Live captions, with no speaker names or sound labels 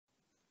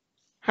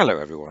Hello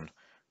everyone,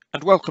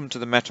 and welcome to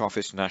the Met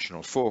Office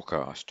National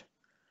Forecast.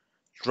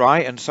 Dry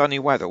and sunny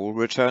weather will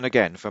return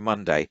again for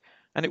Monday,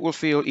 and it will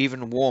feel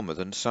even warmer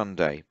than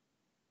Sunday.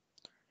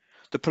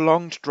 The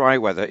prolonged dry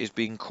weather is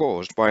being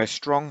caused by a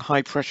strong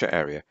high-pressure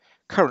area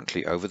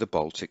currently over the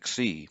Baltic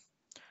Sea.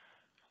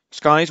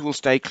 Skies will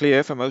stay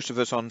clear for most of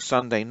us on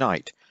Sunday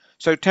night,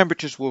 so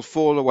temperatures will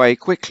fall away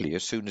quickly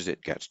as soon as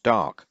it gets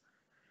dark.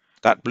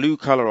 That blue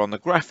colour on the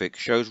graphic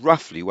shows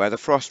roughly where the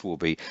frost will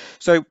be,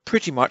 so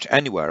pretty much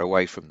anywhere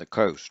away from the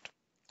coast.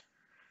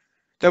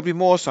 There'll be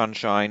more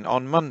sunshine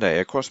on Monday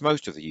across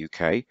most of the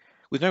UK,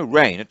 with no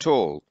rain at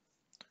all.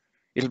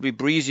 It'll be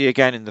breezy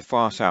again in the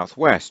far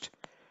southwest,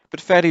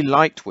 but fairly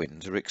light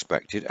winds are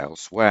expected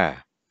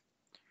elsewhere.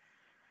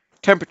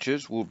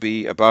 Temperatures will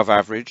be above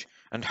average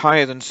and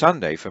higher than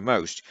Sunday for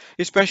most,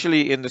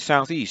 especially in the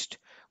southeast,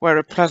 where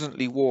a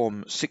pleasantly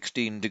warm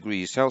 16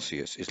 degrees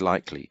Celsius is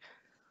likely.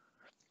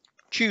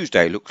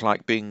 Tuesday looks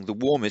like being the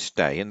warmest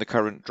day in the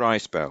current dry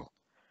spell.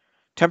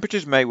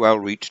 Temperatures may well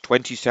reach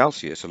 20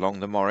 Celsius along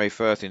the Moray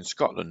Firth in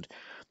Scotland,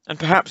 and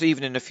perhaps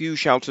even in a few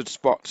sheltered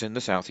spots in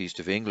the southeast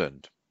of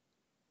England.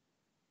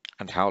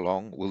 And how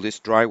long will this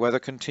dry weather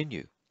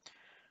continue?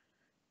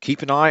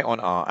 Keep an eye on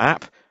our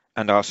app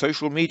and our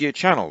social media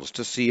channels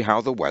to see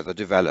how the weather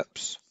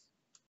develops.